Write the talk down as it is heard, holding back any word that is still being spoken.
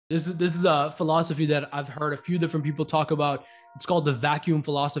This is a philosophy that I've heard a few different people talk about. It's called the vacuum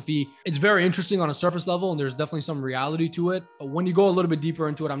philosophy. It's very interesting on a surface level, and there's definitely some reality to it. But when you go a little bit deeper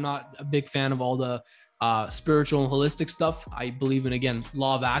into it, I'm not a big fan of all the spiritual and holistic stuff. I believe in, again,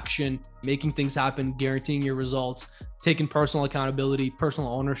 law of action, making things happen, guaranteeing your results, taking personal accountability, personal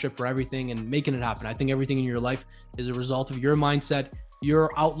ownership for everything, and making it happen. I think everything in your life is a result of your mindset,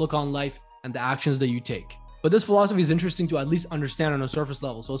 your outlook on life, and the actions that you take. But this philosophy is interesting to at least understand on a surface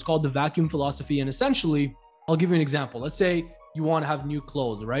level. So it's called the vacuum philosophy. And essentially, I'll give you an example. Let's say you want to have new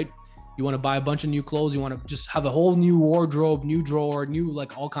clothes, right? You want to buy a bunch of new clothes. You want to just have a whole new wardrobe, new drawer, new,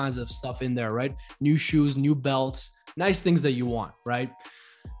 like all kinds of stuff in there, right? New shoes, new belts, nice things that you want, right?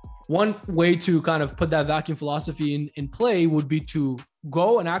 One way to kind of put that vacuum philosophy in play would be to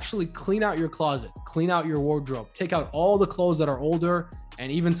go and actually clean out your closet, clean out your wardrobe, take out all the clothes that are older and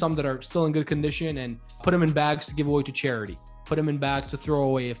even some that are still in good condition, and put them in bags to give away to charity, put them in bags to throw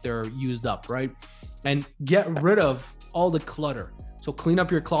away if they're used up, right? And get rid of all the clutter. So clean up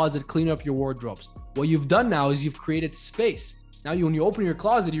your closet, clean up your wardrobes. What you've done now is you've created space. Now when you open your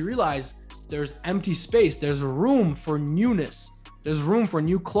closet, you realize there's empty space. There's room for newness. There's room for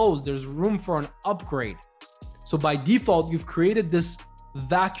new clothes. There's room for an upgrade. So by default, you've created this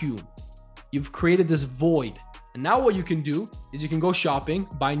vacuum. You've created this void. And now what you can do is you can go shopping,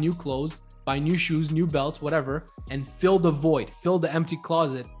 buy new clothes, buy new shoes, new belts, whatever, and fill the void, fill the empty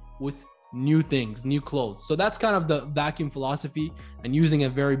closet with new things, new clothes. So that's kind of the vacuum philosophy, and using a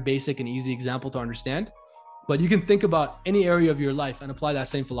very basic and easy example to understand. But you can think about any area of your life and apply that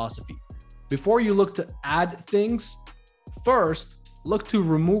same philosophy. Before you look to add things, first look to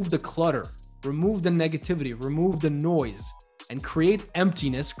remove the clutter, remove the negativity, remove the noise, and create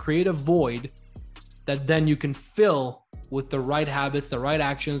emptiness, create a void that then you can fill with the right habits, the right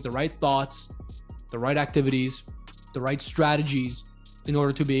actions, the right thoughts, the right activities, the right strategies in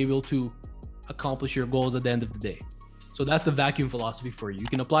order to be able to accomplish your goals at the end of the day. So that's the vacuum philosophy for you. You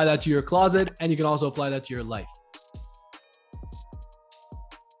can apply that to your closet, and you can also apply that to your life.